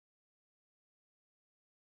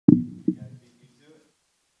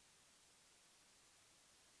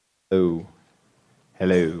Oh,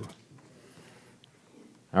 hello.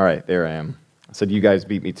 All right, there I am. I said you guys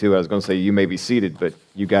beat me too. I was going to say you may be seated, but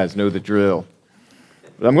you guys know the drill.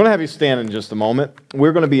 But I'm going to have you stand in just a moment.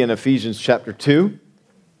 We're going to be in Ephesians chapter 2.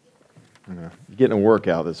 I'm getting a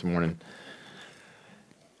workout this morning.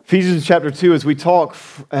 Ephesians chapter 2, as we talk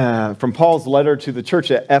from Paul's letter to the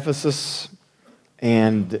church at Ephesus,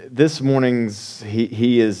 and this morning's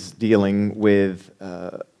he is dealing with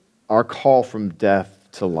our call from death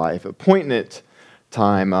to life. A poignant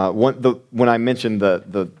time. When I mentioned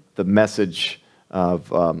the message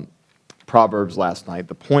of Proverbs last night,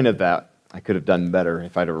 the point of that, I could have done better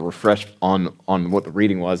if I'd have refreshed on what the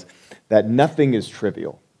reading was, that nothing is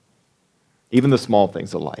trivial, even the small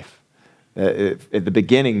things of life. At the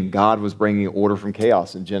beginning, God was bringing order from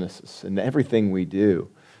chaos in Genesis, and everything we do,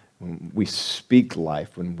 when we speak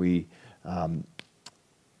life, when we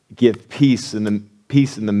give peace in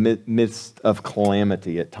the midst of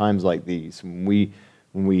calamity at times like these, when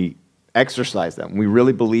we exercise that, when we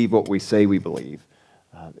really believe what we say we believe,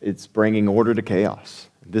 it's bringing order to chaos.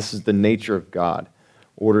 This is the nature of God,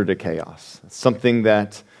 order to chaos. It's something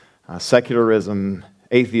that secularism,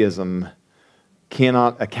 atheism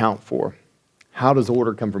cannot account for. How does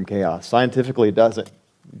order come from chaos? Scientifically, it doesn't.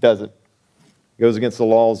 It doesn't. It goes against the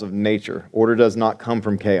laws of nature. Order does not come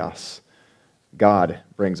from chaos. God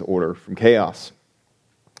brings order from chaos.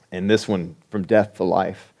 And this one, from death to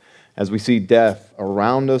life. As we see death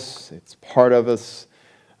around us, it's part of us.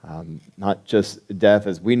 Not just death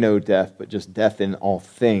as we know death, but just death in all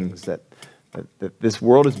things. That this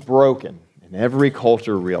world is broken, and every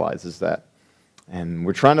culture realizes that. And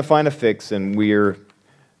we're trying to find a fix, and we're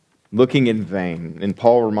looking in vain. And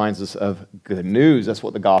Paul reminds us of good news. That's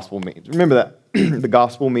what the gospel means. Remember that. The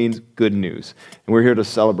gospel means good news. And we're here to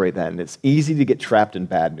celebrate that. And it's easy to get trapped in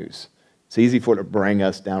bad news. It's easy for it to bring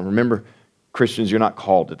us down. Remember, Christians, you're not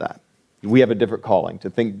called to that. We have a different calling, to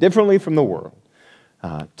think differently from the world,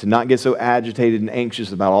 to not get so agitated and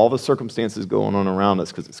anxious about all the circumstances going on around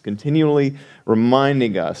us, because it's continually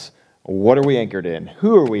reminding us, what are we anchored in?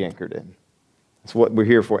 Who are we anchored in? That's what we're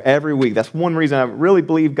here for every week. That's one reason I really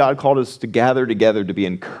believe God called us to gather together to be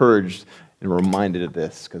encouraged and reminded of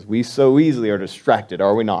this, because we so easily are distracted,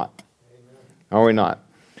 are we not? Amen. Are we not?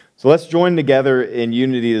 So let's join together in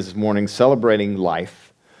unity this morning, celebrating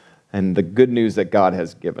life and the good news that God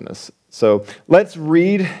has given us. So let's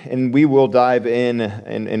read, and we will dive in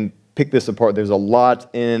and pick this apart. There's a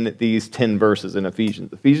lot in these 10 verses in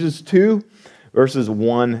Ephesians. Ephesians 2, verses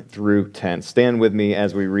 1 through 10. Stand with me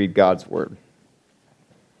as we read God's word.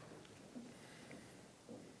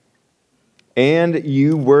 And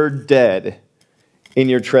you were dead in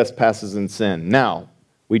your trespasses and sin. Now,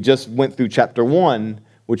 we just went through chapter 1,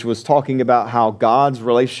 which was talking about how God's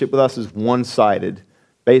relationship with us is one-sided.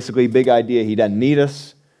 Basically, big idea, He doesn't need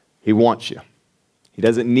us, He wants you. He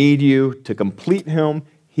doesn't need you to complete Him.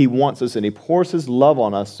 He wants us, and He pours His love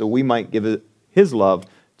on us so we might give His love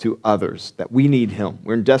to others, that we need Him.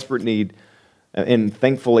 We're in desperate need, and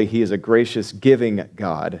thankfully, He is a gracious, giving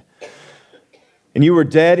God. And you were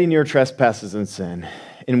dead in your trespasses and sin,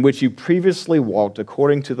 in which you previously walked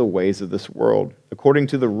according to the ways of this world, according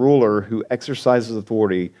to the ruler who exercises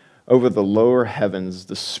authority over the lower heavens,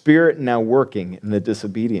 the spirit now working in the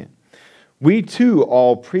disobedient. We too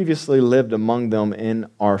all previously lived among them in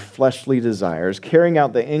our fleshly desires, carrying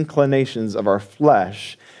out the inclinations of our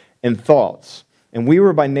flesh and thoughts. And we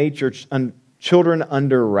were by nature children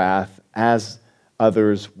under wrath, as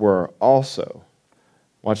others were also.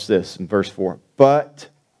 Watch this in verse 4. But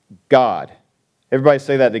God. Everybody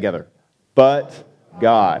say that together. But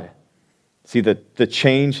God. See the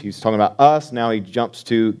change? He's talking about us. Now he jumps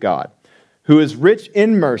to God. Who is rich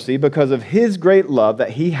in mercy because of His great love that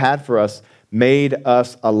He had for us, made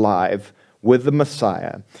us alive with the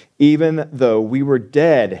Messiah. Even though we were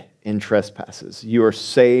dead in trespasses, you are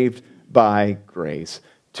saved by grace.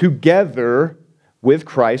 Together with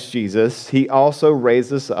Christ Jesus, He also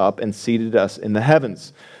raised us up and seated us in the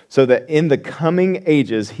heavens, so that in the coming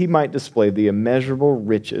ages He might display the immeasurable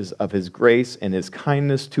riches of His grace and His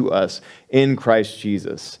kindness to us in Christ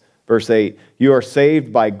Jesus. Verse 8, you are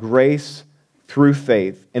saved by grace through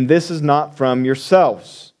faith, and this is not from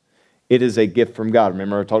yourselves. It is a gift from God.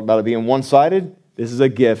 Remember I talked about it being one-sided? This is a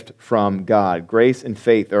gift from God. Grace and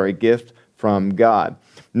faith are a gift from God,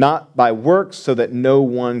 not by works, so that no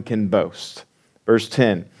one can boast. Verse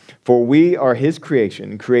 10, for we are His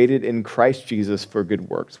creation, created in Christ Jesus for good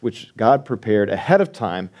works, which God prepared ahead of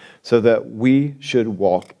time so that we should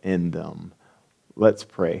walk in them. Let's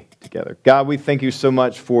pray together. God, we thank You so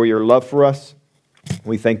much for Your love for us.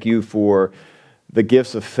 We thank You for the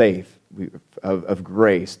gifts of faith, of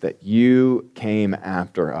grace, that you came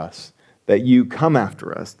after us, that you come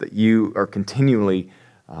after us, that you are continually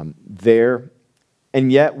there,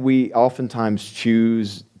 and yet we oftentimes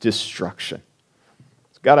choose destruction.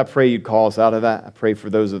 So God, I pray you'd call us out of that. I pray for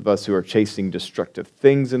those of us who are chasing destructive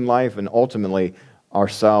things in life, and ultimately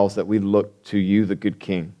ourselves, that we look to you, the good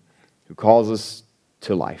King, who calls us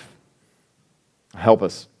to life. Help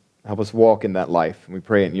us. Help us walk in that life. And we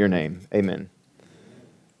pray it in your name. Amen.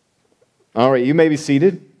 All right, you may be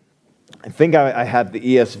seated. I think I had the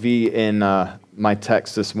ESV in my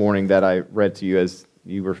text this morning that I read to you as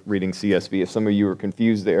you were reading CSB, if some of you were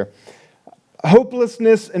confused there.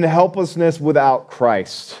 Hopelessness and helplessness without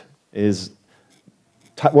Christ is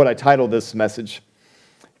what I titled this message.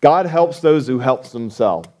 God helps those who help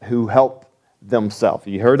themselves.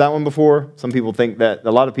 You heard that one before? Some people think that,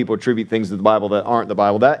 a lot of people attribute things to the Bible that aren't the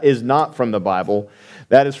Bible. That is not from the Bible.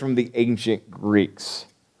 That is from the ancient Greeks,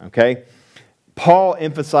 okay? Paul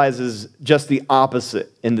emphasizes just the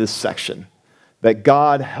opposite in this section, that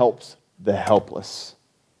God helps the helpless.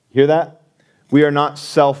 Hear that? We are not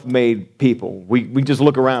self-made people. We just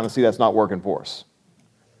look around and see that's not working for us.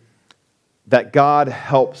 That God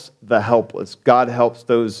helps the helpless. God helps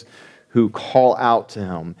those who call out to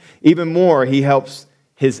him. Even more, he helps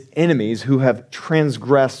his enemies who have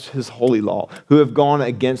transgressed his holy law, who have gone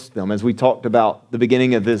against them. As we talked about at the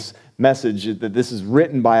beginning of this message, that this is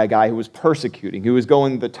written by a guy who was persecuting, who was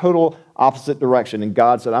going the total opposite direction. And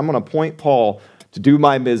God said, I'm going to appoint Paul to do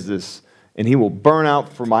my business, and he will burn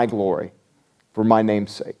out for my glory, for my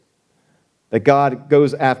name's sake. That God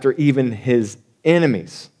goes after even his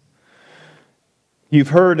enemies. You've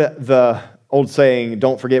heard the old saying,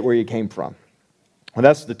 don't forget where you came from. Well,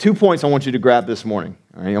 that's the 2 points I want you to grab this morning.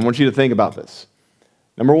 All right? I want you to think about this.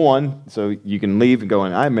 Number one, so you can leave and go,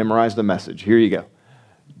 and I memorized the message. Here you go.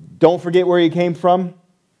 Don't forget where you came from.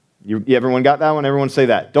 Everyone got that one? Everyone say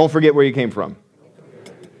that. Don't forget where you came from.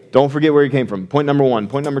 Don't forget where you came from. Point number one.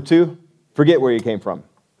 Point number two, forget where you came from.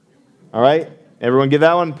 All right? Everyone get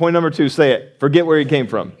that one? Point number two, say it. Forget where you came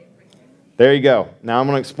from. There you go. Now I'm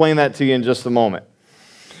going to explain that to you in just a moment.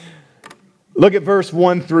 Look at verse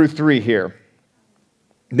 1 through 3 here.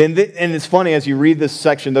 And it's funny, as you read this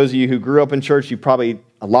section, those of you who grew up in church, a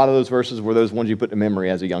lot of those verses were those ones you put to memory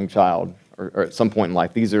as a young child or at some point in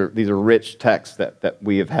life. These are rich texts that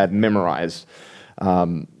we have had memorized,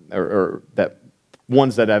 or that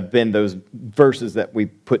ones that have been those verses that we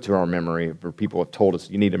put to our memory, where people have told us,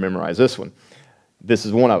 you need to memorize this one. This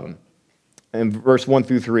is one of them. In verse 1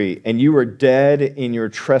 through 3, and you were dead in your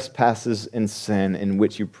trespasses and sin in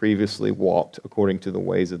which you previously walked according to the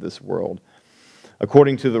ways of this world,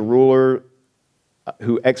 according to the ruler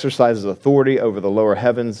who exercises authority over the lower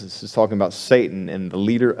heavens. This is talking about Satan and the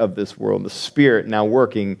leader of this world, the spirit now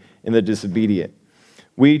working in the disobedient.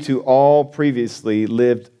 We too all previously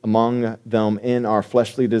lived among them in our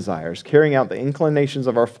fleshly desires, carrying out the inclinations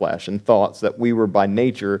of our flesh and thoughts that we were by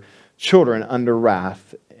nature children under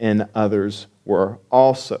wrath, and others were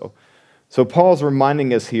also. So Paul's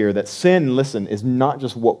reminding us here that sin, listen, is not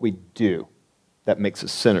just what we do that makes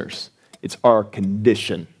us sinners. It's our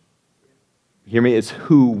condition. Hear me? It's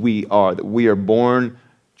who we are, that we are born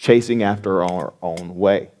chasing after our own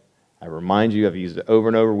way. I remind you, I've used it over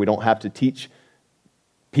and over, we don't have to teach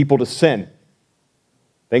people to sin.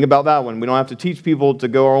 Think about that one. We don't have to teach people to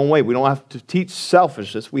go our own way. We don't have to teach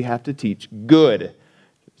selfishness. We have to teach good.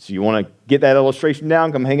 So you want to get that illustration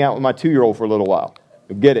down? Come hang out with my 2-year-old for a little while.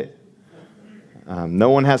 You'll get it. No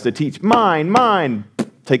one has to teach, mine.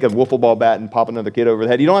 Take a wiffle ball bat and pop another kid over the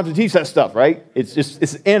head. You don't have to teach that stuff, right?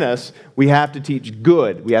 It's in us. We have to teach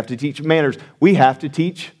good. We have to teach manners. We have to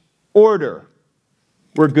teach order.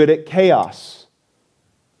 We're good at chaos.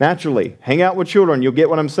 Naturally, hang out with children. You'll get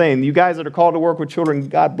what I'm saying. You guys that are called to work with children,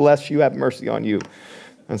 God bless you. Have mercy on you.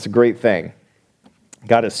 That's a great thing.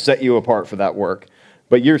 God has set you apart for that work.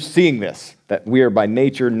 But you're seeing this, that we are by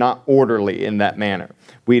nature not orderly in that manner.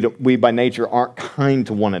 We by nature aren't kind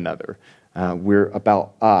to one another. We're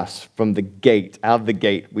about us. From the gate, out of the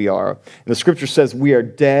gate we are. And the scripture says we are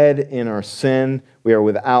dead in our sin. We are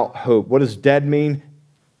without hope. What does dead mean?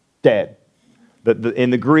 Dead. In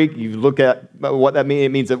the Greek, you look at what that means. It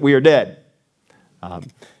means that we are dead. A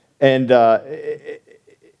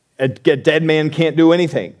dead man can't do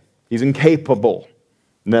anything. He's incapable.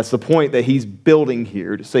 And that's the point that he's building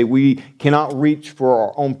here, to say we cannot reach for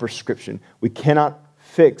our own prescription. We cannot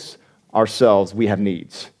fix ourselves. We have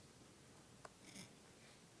needs.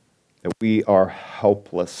 That we are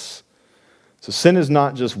helpless. So sin is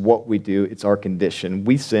not just what we do, it's our condition.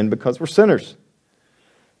 We sin because we're sinners.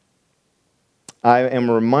 I am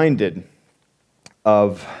reminded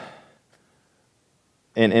of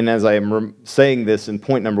and as I am saying this, in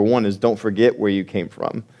point number one is don't forget where you came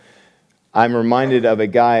from. I'm reminded of a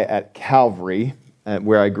guy at Calvary,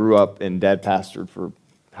 where I grew up, and Dad pastored for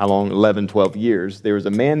how long? 11, 12 years. There was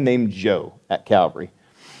a man named Joe at Calvary.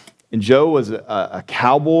 And Joe was a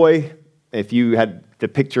cowboy. If you had to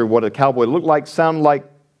picture what a cowboy looked like, sounded like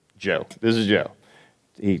Joe. This is Joe.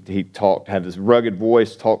 He talked, had this rugged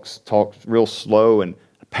voice, talks real slow and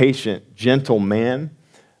a patient, gentle man.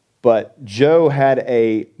 But Joe had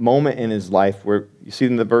a moment in his life where, you see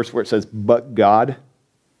in the verse where it says, but God,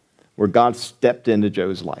 where God stepped into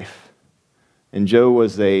Joe's life. And Joe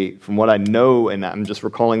was from what I know, and I'm just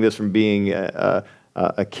recalling this from being a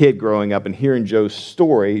kid growing up and hearing Joe's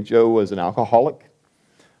story, Joe was an alcoholic.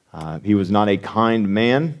 He was not a kind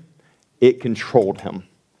man. It controlled him.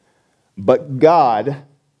 But God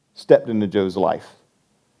stepped into Joe's life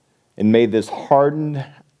and made this hardened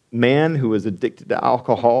man who was addicted to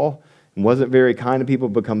alcohol and wasn't very kind to people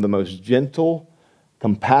become the most gentle,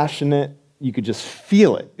 compassionate. You could just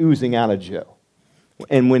feel it oozing out of Joe.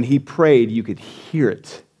 And when he prayed, you could hear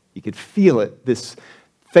it. You could feel it, this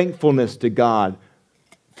thankfulness to God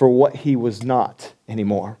for what he was not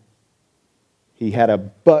anymore. He had a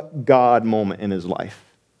but God moment in his life.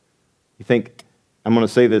 You think, I'm going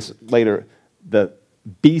to say this later, the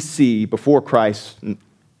BC, before Christ,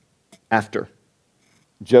 after.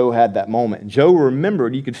 Joe had that moment. Joe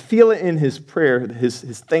remembered, you could feel it in his prayer, his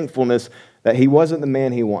thankfulness that he wasn't the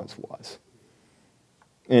man he once was.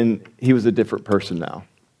 And he was a different person now.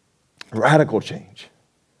 Radical change.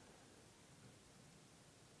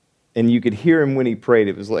 And you could hear him when he prayed.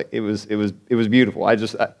 It was like it was beautiful.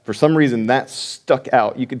 For some reason that stuck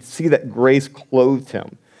out. You could see that grace clothed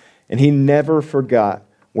him. And he never forgot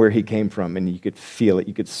where he came from, and you could feel it.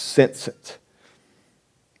 You could sense it.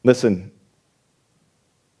 Listen,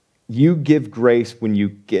 you give grace when you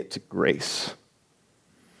get grace.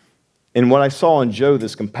 And what I saw in Joe,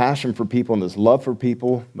 this compassion for people and this love for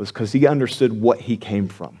people, was because he understood what he came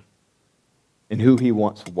from and who he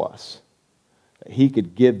once was. That he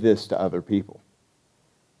could give this to other people.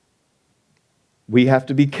 We have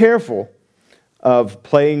to be careful of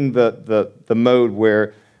playing the mode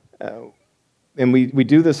where, and we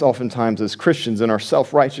do this oftentimes as Christians, in our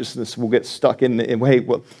self-righteousness, we'll get stuck in, hey,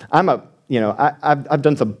 well, I've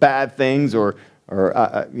done some bad things, or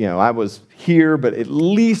I was here, but at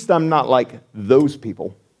least I'm not like those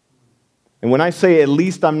people. And when I say at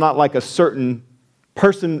least I'm not like a certain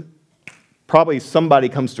person, probably somebody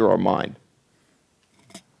comes to our mind.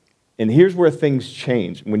 And here's where things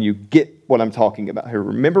change when you get what I'm talking about here.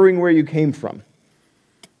 Remembering where you came from.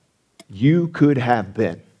 You could have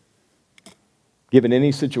been. Given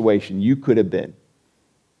any situation, you could have been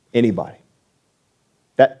anybody.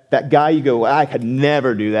 That guy you go, I could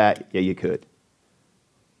never do that. Yeah, you could.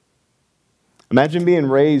 Imagine being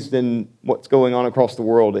raised in what's going on across the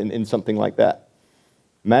world in something like that.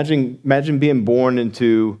 Imagine being born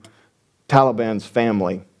into Taliban's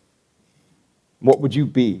family. What would you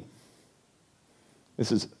be?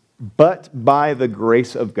 This is, but by the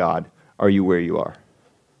grace of God are you where you are.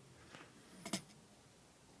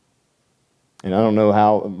 And I don't know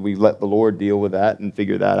how we let the Lord deal with that and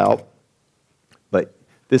figure that out. But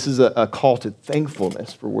this is a call to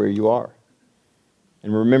thankfulness for where you are.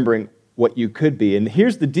 And remembering what you could be. And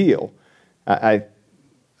here's the deal. I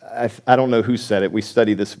don't know who said it. We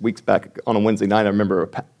studied this weeks back on a Wednesday night. I remember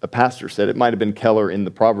a pastor said, it might have been Keller in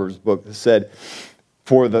the Proverbs book, that said,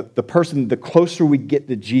 for the person, the closer we get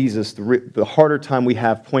to Jesus, the harder time we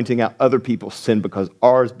have pointing out other people's sin, because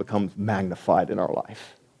ours becomes magnified in our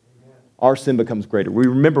life. Our sin becomes greater. We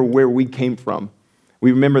remember where we came from.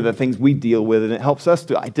 We remember the things we deal with, and it helps us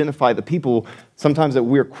to identify the people sometimes that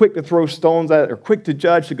we're quick to throw stones at or quick to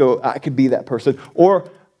judge, to go, I could be that person, or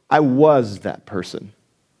I was that person.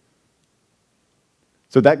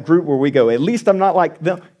 So that group where we go, at least I'm not like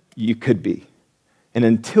them, you could be. And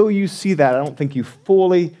until you see that, I don't think you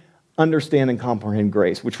fully understand and comprehend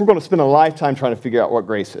grace, which we're going to spend a lifetime trying to figure out what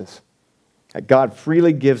grace is. That God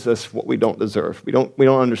freely gives us what we don't deserve. We don't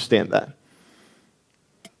understand that.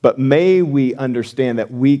 But may we understand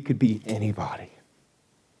that we could be anybody.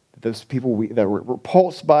 Those people that we're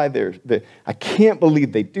repulsed by, I can't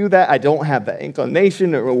believe they do that. I don't have that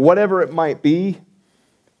inclination, or whatever it might be.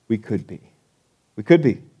 We could be. We could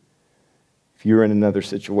be. If you're in another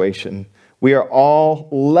situation. We are all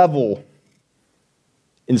level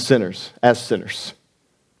in sinners, as sinners.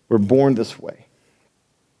 We're born this way.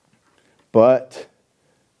 But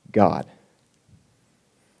God.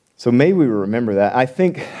 So may we remember that. I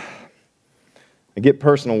think, I get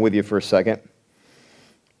personal with you for a second.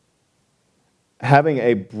 having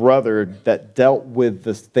a brother that dealt with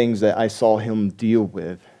the things that I saw him deal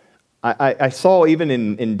with. I saw even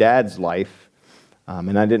in Dad's life,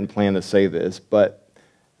 and I didn't plan to say this, but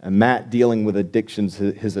Matt dealing with addictions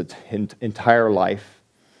his entire life.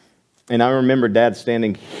 And I remember Dad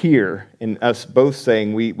standing here and us both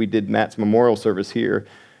saying, we did Matt's memorial service here,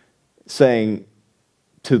 saying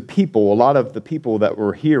to people, a lot of the people that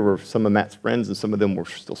were here were some of Matt's friends, and some of them were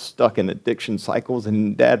still stuck in addiction cycles.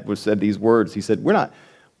 And Dad said these words. He said, we're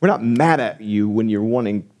not mad at you when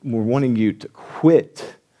we're wanting you to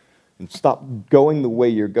quit and stop going the way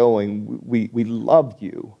you're going. We love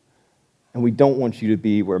you, and we don't want you to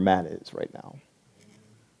be where Matt is right now.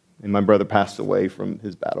 And my brother passed away from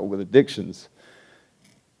his battle with addictions.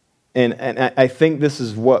 And I think this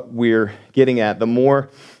is what we're getting at. The more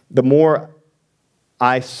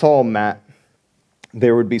I saw Matt,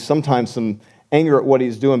 there would be sometimes some anger at what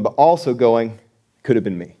he's doing, but also going, could have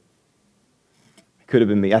been me. Could have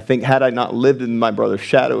been me. I think had I not lived in my brother's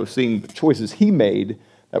shadow of seeing the choices he made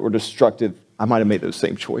that were destructive, I might have made those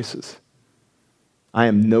same choices. I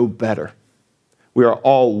am no better. We are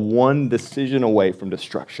all one decision away from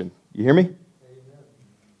destruction. You hear me? Amen.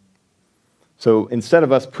 So instead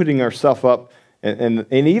of us putting ourselves up, and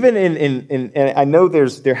even in I know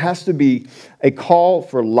there has to be a call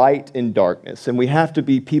for light in darkness, and we have to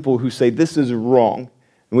be people who say this is wrong,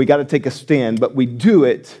 and we got to take a stand, but we do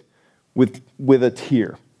it with a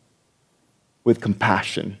tear, with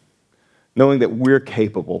compassion, knowing that we're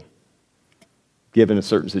capable given a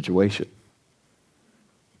certain situation.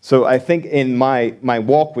 So I think in my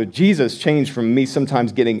walk with Jesus changed from me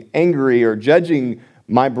sometimes getting angry or judging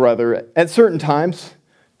my brother at certain times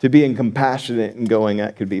to being compassionate and going,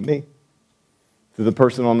 that could be me. To the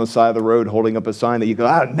person on the side of the road holding up a sign that you go,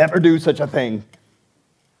 I'd never do such a thing.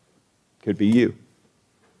 Could be you.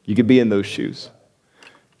 You could be in those shoes.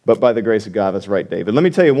 But by the grace of God, that's right, David. Let me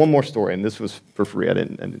tell you one more story, and this was for free. I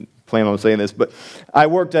didn't plan on saying this, but I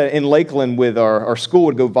worked in Lakeland with our school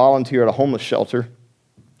would go volunteer at a homeless shelter.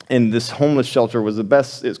 And this homeless shelter was the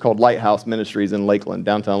best. It's called Lighthouse Ministries in Lakeland,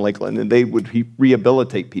 downtown Lakeland, and they would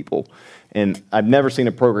rehabilitate people. And I've never seen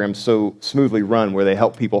a program so smoothly run where they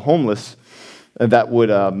help people homeless that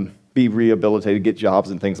would be rehabilitated, get jobs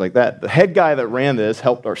and things like that. The head guy that ran this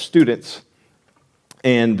helped our students,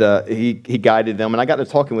 and he guided them. And I got to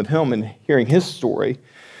talking with him and hearing his story.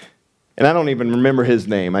 And I don't even remember his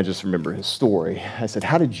name. I just remember his story. I said,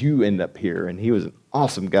 how did you end up here? And he was an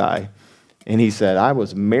awesome guy. And he said, I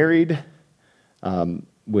was married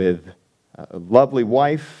with a lovely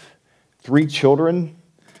wife, 3 children.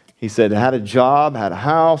 He said, I had a job, had a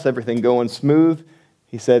house, everything going smooth.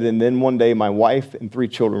 He said, and then one day my wife and 3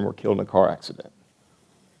 children were killed in a car accident.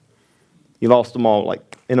 He lost them all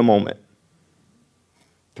like in a moment.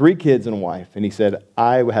 3 kids and a wife. And he said,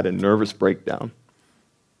 I had a nervous breakdown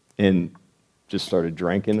and just started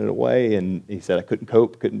drinking it away. And he said, I couldn't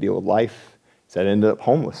cope, couldn't deal with life. He said, I ended up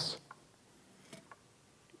homeless.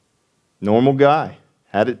 Normal guy.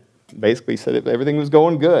 Had it, basically said everything was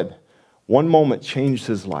going good. One moment changed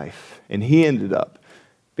his life, and he ended up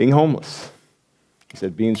being homeless. He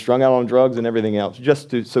said being strung out on drugs and everything else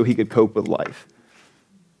just so he could cope with life.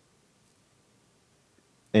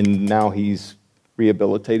 And now he's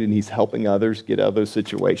rehabilitated, and he's helping others get out of those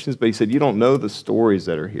situations. But he said, you don't know the stories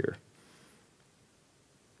that are here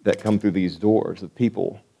that come through these doors of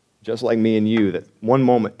people just like me and you, that one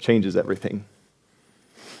moment changes everything.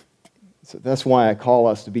 So that's why I call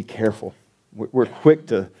us to be careful. We're quick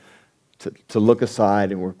to look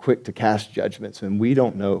aside, and we're quick to cast judgments, and we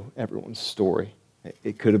don't know everyone's story.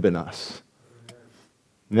 It could have been us.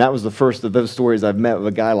 And that was the first of those stories I've met with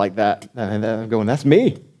a guy like that. And I'm going, that's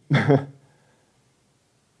me. And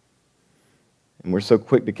we're so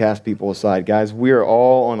quick to cast people aside. Guys, we are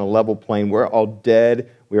all on a level plane. We're all dead.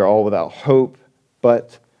 We are all without hope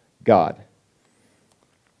but God.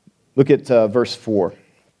 Look at verse 4.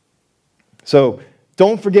 So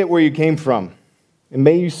don't forget where you came from. And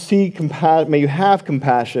may you have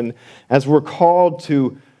compassion as we're called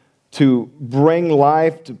to bring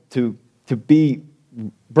life, to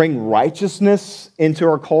bring righteousness into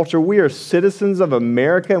our culture. We are citizens of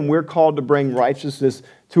America, and we're called to bring righteousness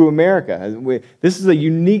to America. This is a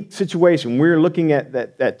unique situation. We're looking at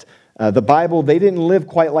the Bible. They didn't live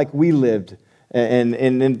quite like we lived, and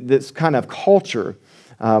in this kind of culture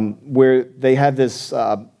where they had this.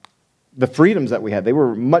 The freedoms that we had, they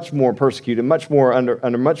were much more persecuted, much more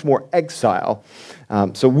under much more exile.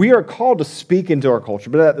 So we are called to speak into our culture,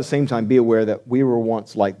 but at the same time be aware that we were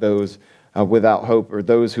once like those without hope, or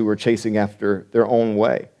those who were chasing after their own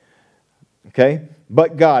way. Okay?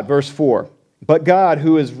 But God, verse 4, But God,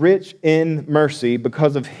 who is rich in mercy,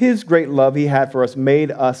 because of his great love he had for us,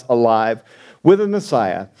 made us alive with the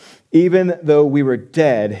Messiah. Even though we were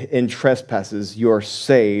dead in trespasses, you are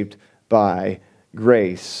saved by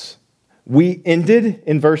grace. We ended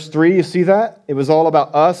in verse 3, you see that? It was all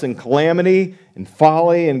about us and calamity and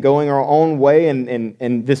folly and going our own way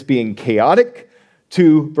and this being chaotic,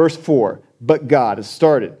 to verse 4. But God has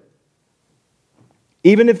started.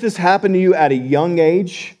 Even if this happened to you at a young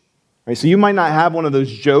age, right, so you might not have one of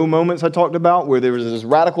those Joe moments I talked about where there was this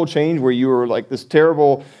radical change where you were like this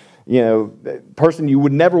terrible, person you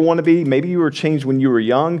would never want to be. Maybe you were changed when you were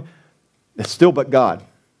young. It's still but God.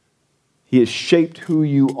 He has shaped who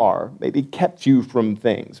you are, maybe kept you from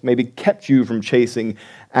things, maybe kept you from chasing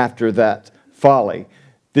after that folly.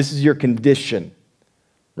 This is your condition.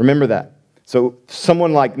 Remember that. So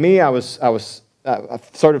someone like me, I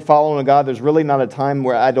started following God. There's really not a time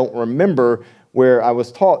where I don't remember where I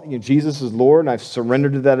was taught, Jesus is Lord, and I've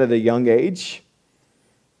surrendered to that at a young age.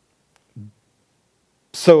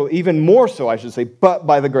 So even more so, I should say, but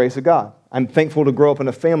by the grace of God. I'm thankful to grow up in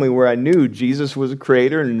a family where I knew Jesus was a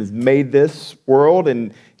creator and has made this world,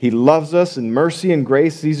 and he loves us, and mercy and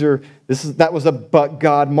grace, that was a but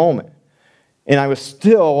God moment. And I was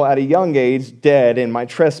still, at a young age, dead in my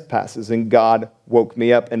trespasses, and God woke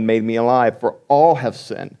me up and made me alive. For all have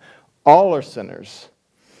sinned. All are sinners.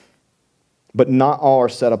 But not all are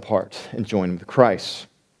set apart and joined with Christ.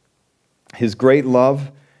 His great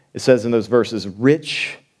love, it says in those verses,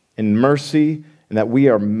 rich in mercy, and that we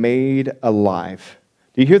are made alive.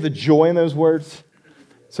 Do you hear the joy in those words?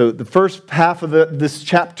 So the first half of this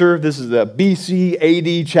chapter, this is the BC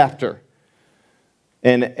AD chapter.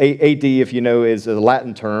 And AD, if you know, is a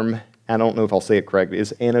Latin term. I don't know if I'll say it correctly.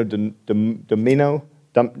 It's Anno Domina.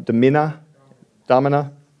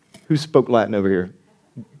 Who spoke Latin over here?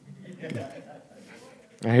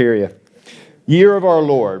 I hear you. Year of our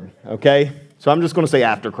Lord, okay? So I'm just going to say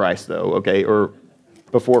after Christ, though, okay? Or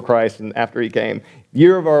before Christ and after he came.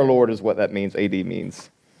 Year of our Lord is what that means, AD means.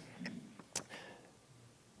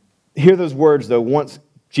 Hear those words, though, once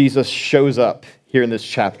Jesus shows up here in this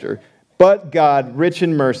chapter. But God, rich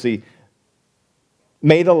in mercy,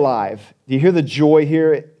 made alive. Do you hear the joy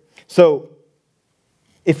here? So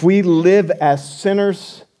if we live as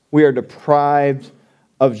sinners, we are deprived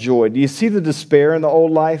of joy. Do you see the despair in the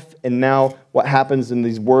old life? And now what happens in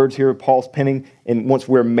these words here Paul's penning, and once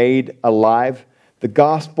we're made alive, the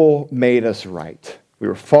gospel made us right. We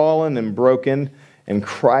were fallen and broken, and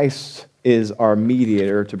Christ is our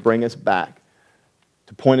mediator to bring us back,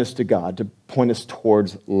 to point us to God, to point us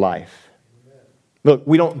towards life. Look,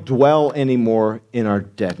 we don't dwell anymore in our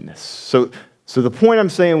deadness. So the point I'm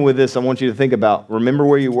saying with this, I want you to think about, remember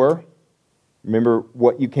where you were, remember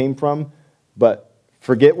what you came from, but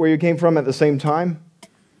forget where you came from at the same time,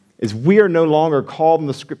 is we are no longer called in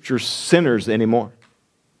the Scriptures sinners anymore.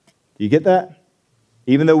 Do you get that?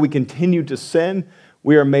 Even though we continue to sin,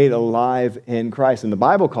 we are made alive in Christ. And the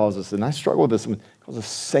Bible calls us, and I struggle with this, it calls us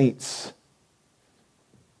saints.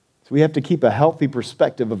 So we have to keep a healthy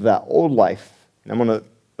perspective of that old life. And I'm going to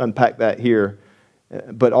unpack that here.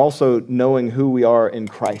 But also knowing who we are in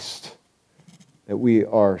Christ, that we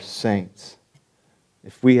are saints.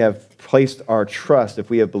 If we have placed our trust, if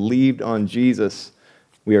we have believed on Jesus,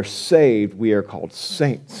 we are saved, we are called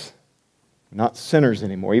saints. Not sinners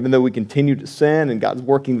anymore. Even though we continue to sin and God's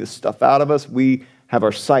working this stuff out of us, we have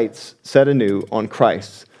our sights set anew on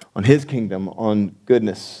Christ, on his kingdom, on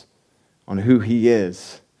goodness, on who he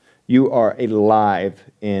is. You are alive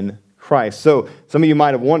in Christ. So some of you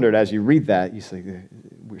might have wondered as you read that, you say,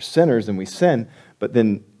 we're sinners and we sin, but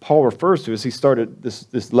then Paul refers to us, he started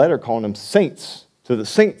this letter calling them saints. So the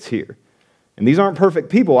saints here. And these aren't perfect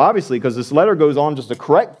people, obviously, because this letter goes on just to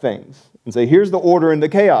correct things and say, here's the order and the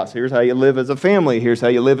chaos. Here's how you live as a family. Here's how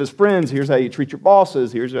you live as friends. Here's how you treat your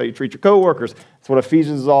bosses. Here's how you treat your coworkers. That's what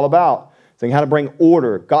Ephesians is all about. Saying how to bring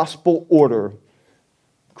order, gospel order,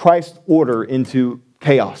 Christ's order into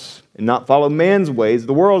chaos and not follow man's ways,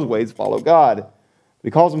 the world's ways, follow God.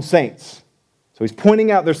 He calls them saints. So he's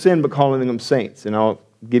pointing out their sin but calling them saints. And I'll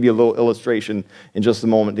give you a little illustration in just a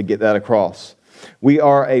moment to get that across. We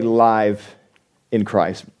are alive in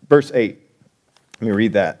Christ. Verse 8. Let me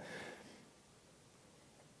read that.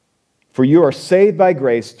 For you are saved by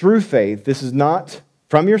grace through faith. This is not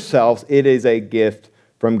from yourselves. It is a gift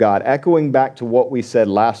from God. Echoing back to what we said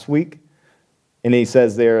last week. And he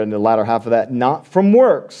says there in the latter half of that, not from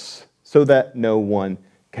works, so that no one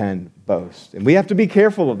can boast. And we have to be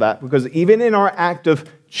careful of that, because even in our act of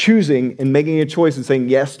choosing and making a choice and saying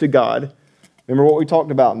yes to God, remember what we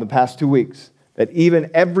talked about in the past 2 weeks, that even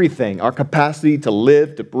everything, our capacity to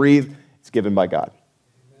live, to breathe, is given by God.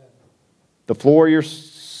 Amen. The floor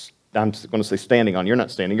I'm going to say standing on. You're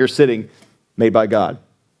not standing. You're sitting, made by God.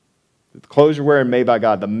 The clothes you're wearing, made by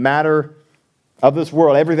God. The matter of this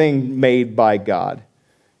world, everything made by God.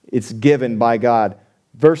 It's given by God.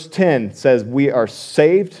 Verse 10 says we are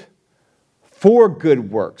saved for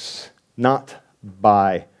good works, not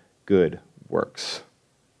by good works.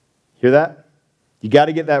 Hear that? You got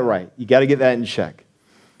to get that right. You got to get that in check.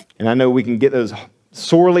 And I know we can get those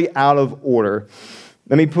sorely out of order.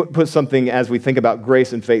 Let me put something as we think about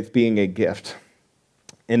grace and faith being a gift.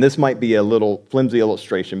 And this might be a little flimsy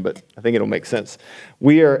illustration, but I think it'll make sense.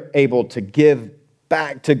 We are able to give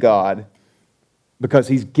back to God because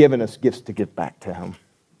He's given us gifts to give back to Him.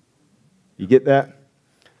 You get that?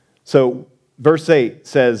 So verse 8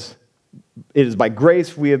 says, it is by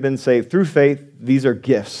grace we have been saved through faith. These are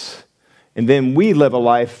gifts. And then we live a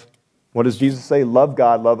life, what does Jesus say? Love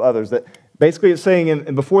God, love others. That basically it's saying,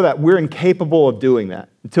 and before that, we're incapable of doing that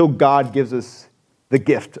until God gives us the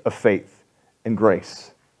gift of faith and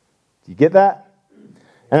grace. Do you get that?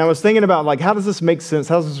 And I was thinking about, how does this make sense?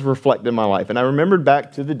 How does this reflect in my life? And I remembered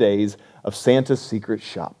back to the days of Santa's Secret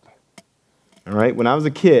Shop. All right? When I was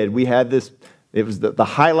a kid, we had this, it was the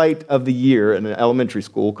highlight of the year in an elementary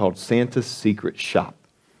school called Santa's Secret Shop.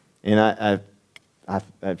 And I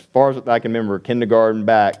as far as I can remember, kindergarten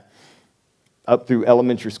back, up through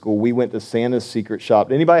elementary school, we went to Santa's Secret Shop.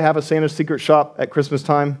 Did anybody have a Santa's Secret Shop at Christmas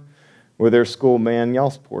time? Where their school, man,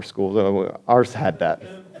 y'all's poor schools, ours had that.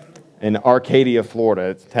 In Arcadia,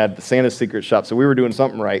 Florida, it had the Santa's Secret Shop, so we were doing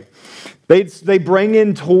something right. They bring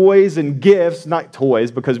in toys and gifts, not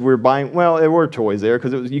toys because we were buying, well, there were toys there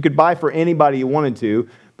because you could buy for anybody you wanted to,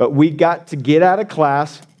 but we got to get out of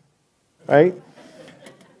class, right?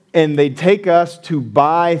 And they'd take us to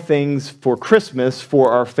buy things for Christmas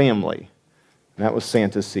for our family. And that was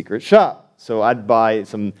Santa's Secret Shop. So I'd buy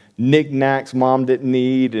some knickknacks Mom didn't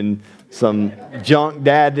need and some junk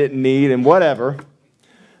Dad didn't need and whatever.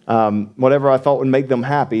 Whatever I thought would make them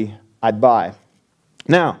happy, I'd buy.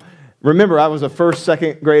 Now, remember, I was a first,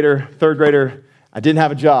 second grader, third grader. I didn't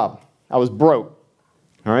have a job. I was broke.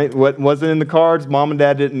 All right? What wasn't in the cards, Mom and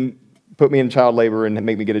Dad didn't put me in child labor and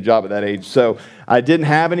make me get a job at that age. So I didn't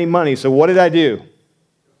have any money. So what did I do?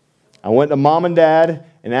 I went to Mom and Dad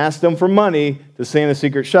and asked them for money to Santa's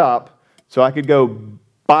Secret Shop so I could go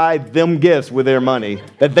buy them gifts with their money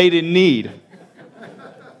that they didn't need.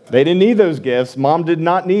 They didn't need those gifts. Mom did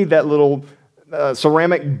not need that little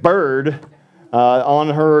ceramic bird on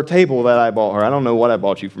her table that I bought her. I don't know what I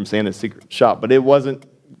bought you from Santa's Secret Shop, but it wasn't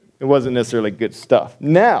necessarily good stuff.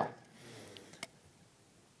 Now,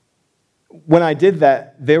 when I did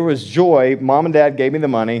that, there was joy. Mom and Dad gave me the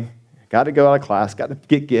money. Got to go out of class, got to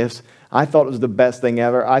get gifts. I thought it was the best thing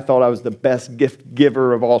ever. I thought I was the best gift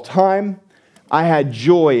giver of all time. I had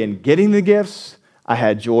joy in getting the gifts. I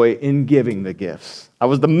had joy in giving the gifts. I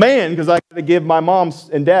was the man because I got to give my mom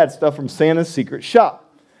and dad stuff from Santa's Secret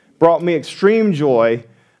Shop. Brought me extreme joy.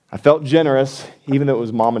 I felt generous, even though it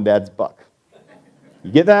was Mom and Dad's buck.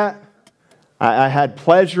 You get that? I had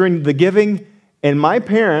pleasure in the giving, and my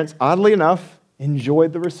parents, oddly enough,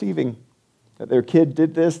 enjoyed the receiving. That their kid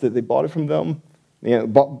did this, that they bought it from them.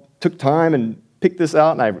 Took time and picked this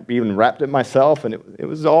out, and I even wrapped it myself, and it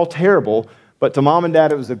was all terrible. But to Mom and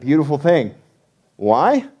Dad, it was a beautiful thing.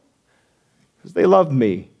 Why? Because they loved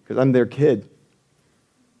me, because I'm their kid.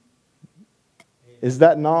 Is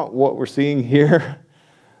that not what we're seeing here?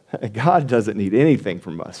 God doesn't need anything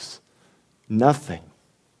from us. Nothing.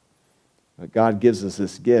 But God gives us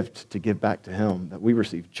this gift to give back to Him, that we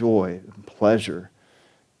receive joy and pleasure,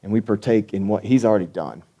 and we partake in what He's already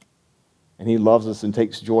done. And He loves us and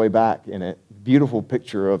takes joy back in it. Beautiful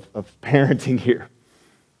picture of parenting here.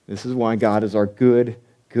 This is why God is our good,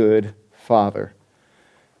 good Father.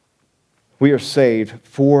 We are saved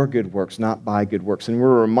for good works, not by good works. And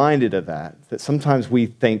we're reminded of that sometimes we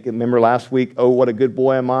think, remember last week, oh, what a good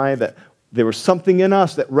boy am I, that there was something in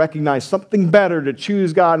us that recognized something better to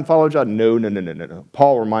choose God and follow God. No.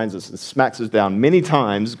 Paul reminds us and smacks us down many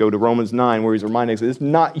times. Go to Romans 9 where he's reminding us, it's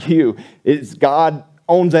not you. It's God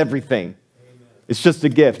owns everything. Amen. It's just a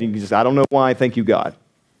gift. You can just, I don't know why, thank you, God.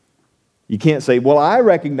 You can't say, well, I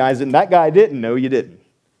recognize it and that guy didn't. No, you didn't.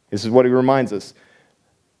 This is what he reminds us.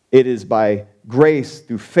 It is by grace,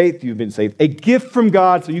 through faith, you've been saved. A gift from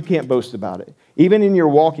God, so you can't boast about it. Even in your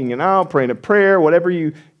walking and out, praying a prayer, whatever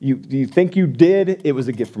you think you did, it was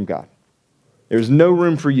a gift from God. There's no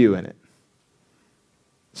room for you in it.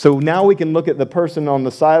 So now we can look at the person on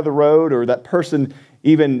the side of the road, or that person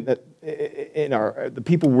even in the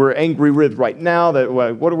people we're angry with right now, that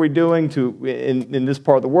what are we doing in this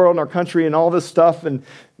part of the world, in our country, and all this stuff, and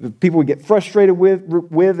the people we get frustrated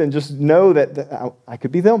with, and just know that I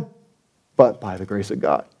could be them. but by the grace of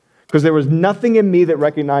God. Because there was nothing in me that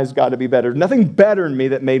recognized God to be better, nothing better in me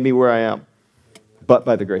that made me where I am, but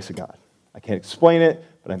by the grace of God. I can't explain it,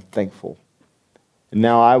 but I'm thankful. And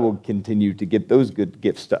now I will continue to give those good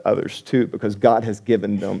gifts to others too, because God has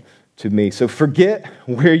given them to me. So forget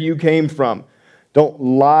where you came from. Don't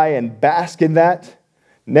lie and bask in that,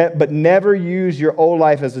 but never use your old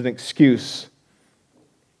life as an excuse.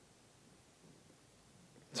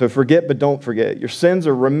 So forget, but don't forget. Your sins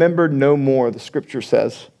are remembered no more, the scripture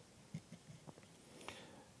says.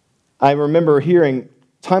 I remember hearing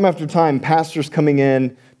time after time pastors coming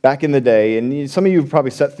in back in the day, and some of you have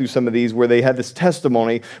probably sat through some of these where they had this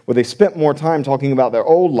testimony where they spent more time talking about their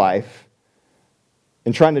old life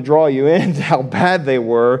and trying to draw you into how bad they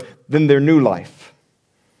were than their new life.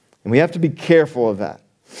 And we have to be careful of that.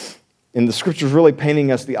 And the scripture is really painting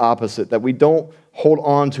us the opposite, that we don't hold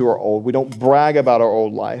on to our old, we don't brag about our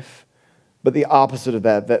old life, but the opposite of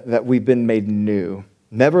that we've been made new.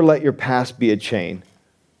 Never let your past be a chain.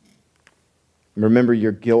 Remember,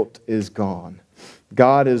 your guilt is gone.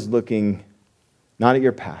 God is looking not at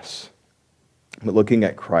your past, but looking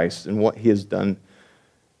at Christ and what he has done,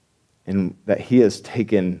 and that he has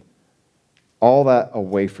taken all that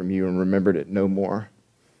away from you and remembered it no more.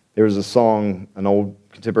 There was a song, an old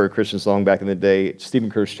contemporary Christian song back in the day,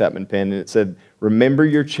 Stephen Curtis Chapman penned, and it said, "Remember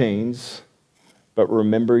your chains, but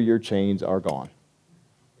remember your chains are gone."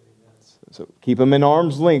 So keep them in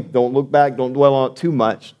arm's length. Don't look back. Don't dwell on it too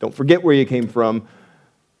much. Don't forget where you came from.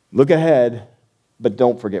 Look ahead, but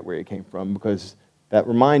don't forget where you came from, because that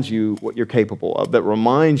reminds you what you're capable of. That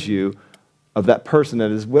reminds you of that person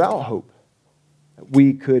that is without hope. That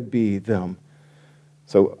we could be them.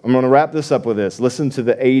 So I'm going to wrap this up with this. Listen to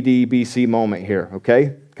the AD BC moment here,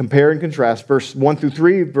 okay? Compare and contrast verse 1 through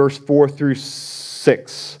 3, verse 4 through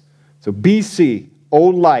 6. So BC,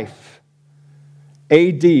 old life.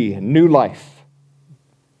 AD, new life.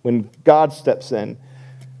 When God steps in.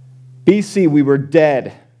 BC, we were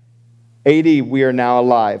dead. AD, we are now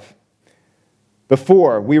alive.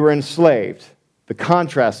 Before, we were enslaved. The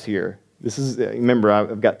contrast here. This is, remember,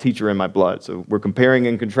 I've got teacher in my blood, so we're comparing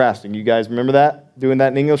and contrasting. You guys remember that? Doing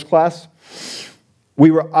that in English class?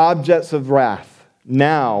 We were objects of wrath.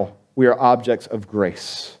 Now we are objects of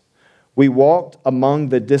grace. We walked among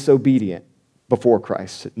the disobedient before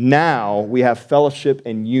Christ. Now we have fellowship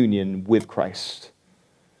and union with Christ.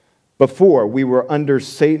 Before, we were under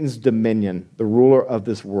Satan's dominion, the ruler of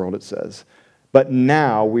this world, it says. But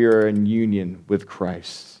now we are in union with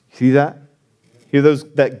Christ. See that? Hear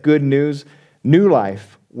that good news? New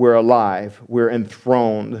life, we're alive, we're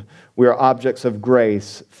enthroned, we are objects of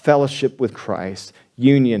grace, fellowship with Christ,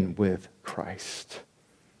 union with Christ.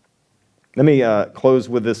 Let me close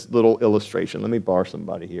with this little illustration. Let me borrow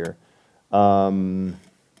somebody here. I'm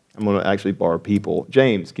going to actually borrow people.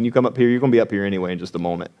 James, can you come up here? You're going to be up here anyway in just a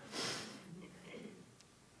moment.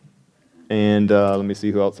 And let me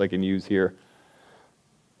see who else I can use here.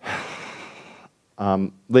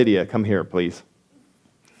 Lydia, come here, please.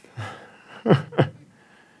 All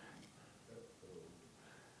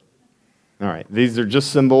right, these are just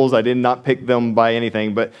symbols. I did not pick them by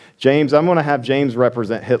anything, but James, I'm going to have James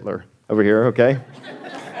represent Hitler over here, okay?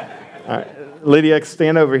 All right, Lydia,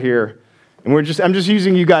 stand over here. And I'm just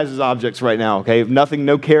using you guys as objects right now, okay?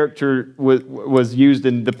 No character was used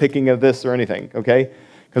in the picking of this or anything, okay?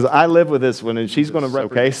 Because I live with this one, and she's going to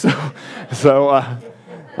represent. Okay,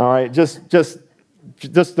 all right, just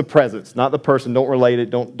the presence, not the person. Don't relate it.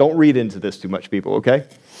 Don't read into this too much, people, okay?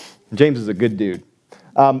 James is a good dude.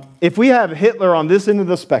 If we have Hitler on this end of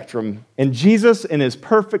the spectrum and Jesus in his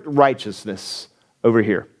perfect righteousness over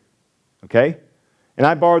here, okay? And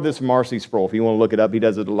I borrowed this from R.C. Sproul. If you want to look it up, he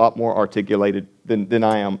does it a lot more articulated than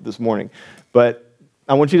I am this morning. But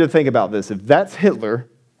I want you to think about this. If that's Hitler,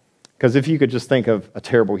 because if you could just think of a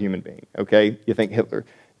terrible human being, okay? You think Hitler.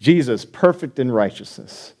 Jesus, perfect in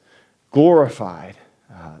righteousness, glorified,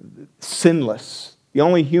 sinless, the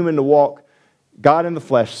only human to walk, God in the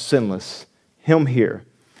flesh, sinless, him here.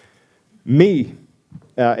 Me,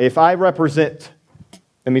 if I represent,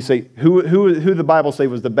 let me say, who the Bible say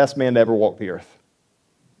was the best man to ever walk the earth?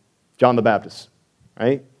 John the Baptist,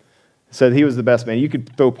 right? Said he was the best man. You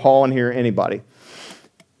could throw Paul in here, anybody.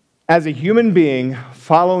 As a human being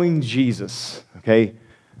following Jesus, okay,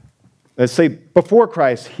 let's say before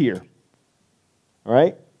Christ, here, all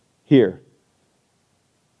right, here.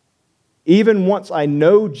 Even once I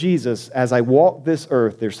know Jesus as I walk this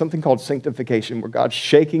earth, there's something called sanctification where God's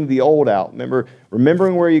shaking the old out.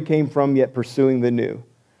 Remembering where you came from, yet pursuing the new.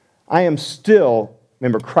 I am still,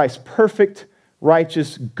 remember, Christ perfect,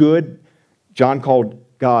 righteous, good. John called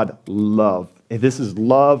God love. And this is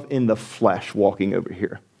love in the flesh walking over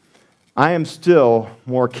here. I am still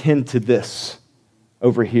more akin to this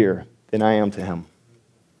over here than I am to him.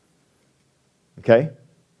 Okay?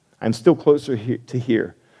 I'm still closer to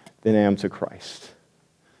here than I am to Christ.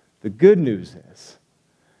 The good news is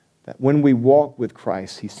that when we walk with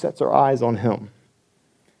Christ, he sets our eyes on him.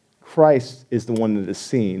 Christ is the one that is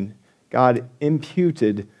seen. God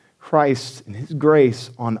imputed Christ and his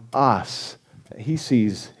grace on us. That he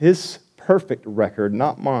sees his perfect record,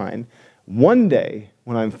 not mine. One day,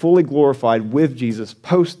 when I'm fully glorified with Jesus,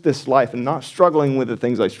 post this life and not struggling with the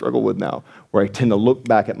things I struggle with now, where I tend to look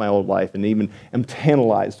back at my old life and even am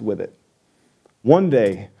tantalized with it. One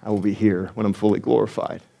day, I will be here when I'm fully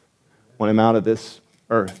glorified, when I'm out of this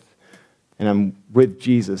earth, and I'm with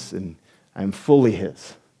Jesus and I'm fully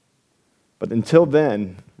his. But until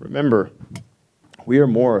then, remember, we are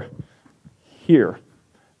more here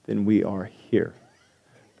than we are here.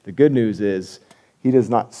 The good news is he does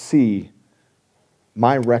not see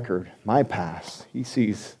my record, my past. He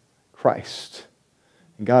sees Christ.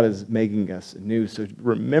 And God is making us new. So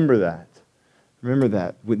remember that. Remember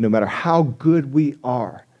that. No matter how good we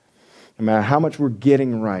are, no matter how much we're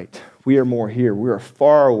getting right, we are more here. We are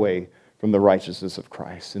far away from the righteousness of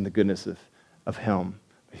Christ and the goodness of him.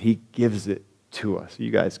 But he gives it to us. You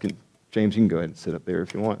guys can, James, you can go ahead and sit up there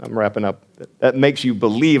if you want. I'm wrapping up. That makes you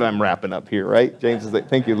believe I'm wrapping up here, right? James is like,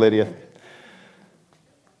 thank you, Lydia.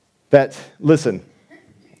 Listen,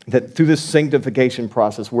 that through this sanctification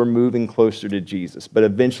process, we're moving closer to Jesus, but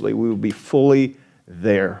eventually we will be fully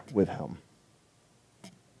there with him.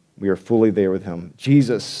 We are fully there with him.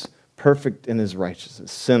 Jesus, perfect in his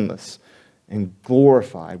righteousness, sinless, and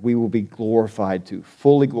glorified. We will be glorified too,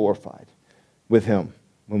 fully glorified with him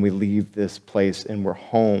when we leave this place and we're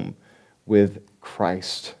home with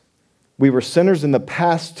Christ. We were sinners in the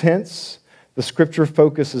past tense. The scripture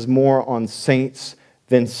focuses more on saints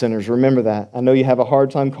than sinners. Remember that. I know you have a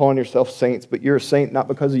hard time calling yourself saints, but you're a saint not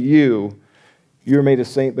because of you. You're made a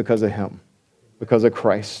saint because of him, because of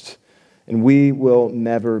Christ. And we will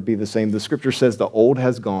never be the same. The scripture says the old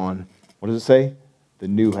has gone. What does it say? The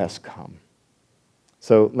new has come.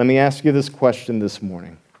 So let me ask you this question this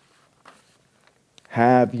morning.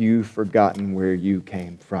 Have you forgotten where you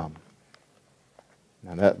came from?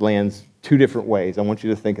 Now that lands two different ways. I want you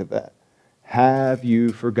to think of that. Have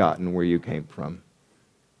you forgotten where you came from?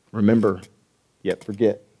 Remember, yet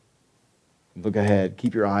forget. Look ahead.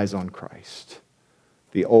 Keep your eyes on Christ.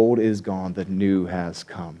 The old is gone. The new has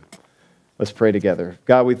come. Let's pray together.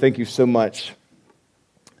 God, we thank you so much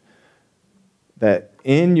that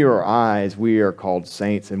in your eyes we are called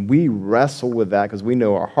saints, and we wrestle with that because we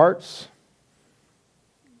know our hearts.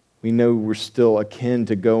 We know we're still akin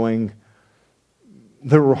to going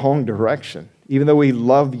the wrong direction. Even though we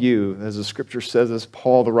love you, as the scripture says, as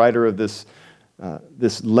Paul, the writer of this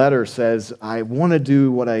letter, says, I want to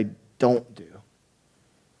do what I don't do.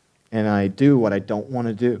 And I do what I don't want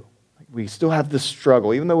to do. We still have this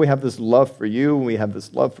struggle. Even though we have this love for you, and we have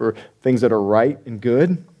this love for things that are right and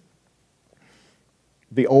good,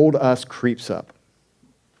 the old us creeps up.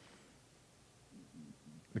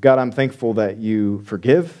 But God, I'm thankful that you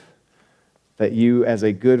forgive, that you, as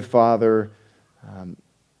a good father,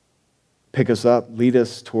 pick us up, lead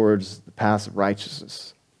us towards the path of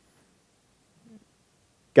righteousness.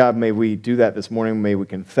 God, may we do that this morning. May we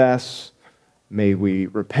confess. May we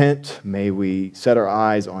repent. May we set our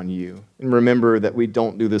eyes on you. And remember that we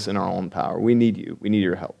don't do this in our own power. We need you. We need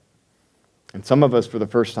your help. And some of us, for the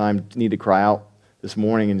first time, need to cry out this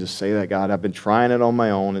morning and just say that, God, I've been trying it on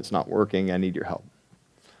my own. It's not working. I need your help.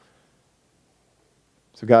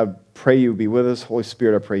 So God, pray you be with us. Holy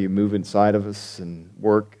Spirit, I pray you move inside of us and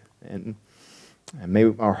work. And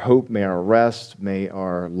may our hope, may our rest, may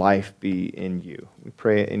our life be in you. We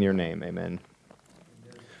pray it in your name. Amen.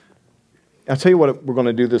 I'll tell you what we're going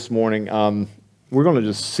to do this morning. We're going to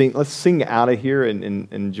just sing. Let's sing out of here,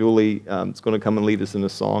 and Julie is going to come and lead us in a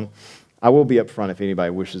song. I will be up front if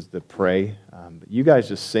anybody wishes to pray. But you guys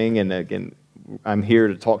just sing, and again, I'm here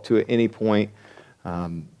to talk to at any point.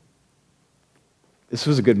 This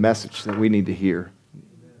was a good message that we need to hear.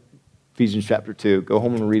 Ephesians chapter 2. Go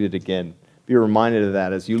home and read it again. Be reminded of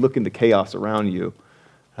that as you look into chaos around you.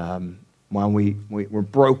 While we're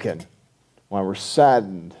broken, while we're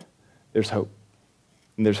saddened, there's hope.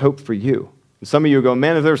 And there's hope for you. And some of you are going,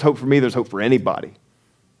 man, if there's hope for me, there's hope for anybody.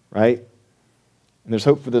 Right? And there's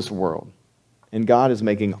hope for this world. And God is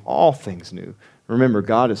making all things new. Remember,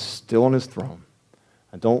 God is still on his throne.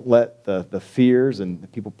 And don't let the fears and the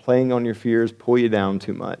people playing on your fears pull you down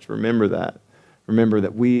too much. Remember that. Remember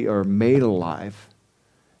that we are made alive.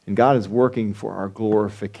 And God is working for our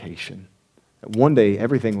glorification. that one day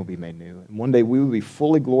everything will be made new. And one day we will be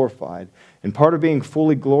fully glorified. And part of being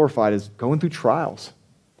fully glorified is going through trials,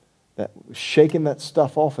 that shaking that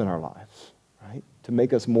stuff off in our lives, right? To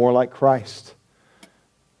make us more like Christ.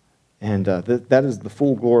 And that is the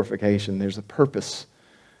full glorification. There's a purpose.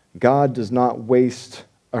 God does not waste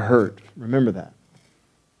a hurt. Remember that.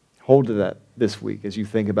 Hold to that this week as you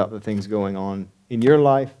think about the things going on in your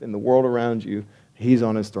life, in the world around you. He's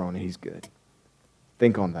on his throne and he's good.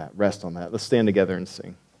 Think on that. Rest on that. Let's stand together and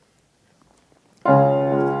sing.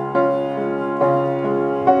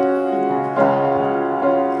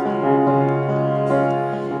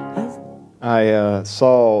 I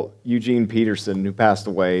saw Eugene Peterson, who passed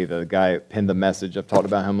away, the guy who penned the message. I've talked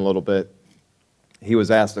about him a little bit. He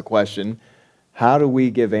was asked a question, how do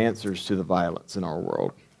we give answers to the violence in our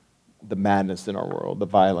world, the madness in our world, the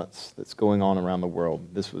violence that's going on around the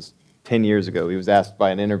world? This was 10 years ago. He was asked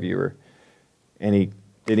by an interviewer, and he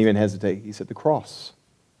didn't even hesitate. He said, the cross.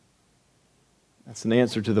 That's an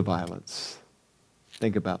answer to the violence.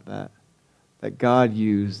 Think about that. That God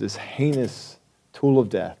used this heinous tool of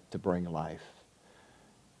death to bring life.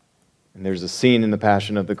 And there's a scene in the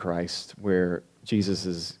Passion of the Christ where Jesus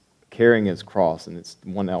is carrying his cross, and it's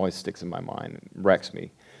one that always sticks in my mind and wrecks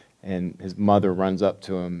me. And his mother runs up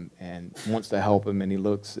to him and wants to help him, and he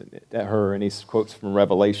looks at her and he quotes from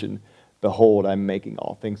Revelation, "Behold, I'm making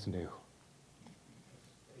all things new."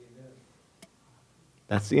 Amen.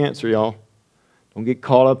 That's the answer, y'all. Don't get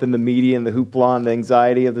caught up in the media and the hoopla and the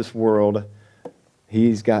anxiety of this world.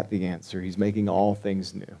 He's got the answer. He's making all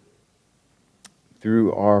things new.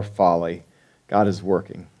 Through our folly, God is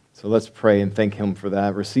working. So let's pray and thank him for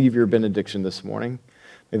that. Receive your benediction this morning.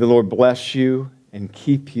 May the Lord bless you and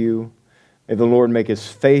keep you. May the Lord make his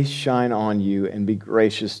face shine on you and be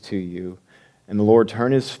gracious to you. And the Lord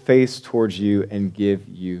turn his face towards you and give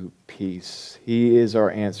you peace. He is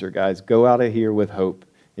our answer, guys. Go out of here with hope.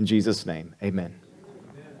 In Jesus' name, amen.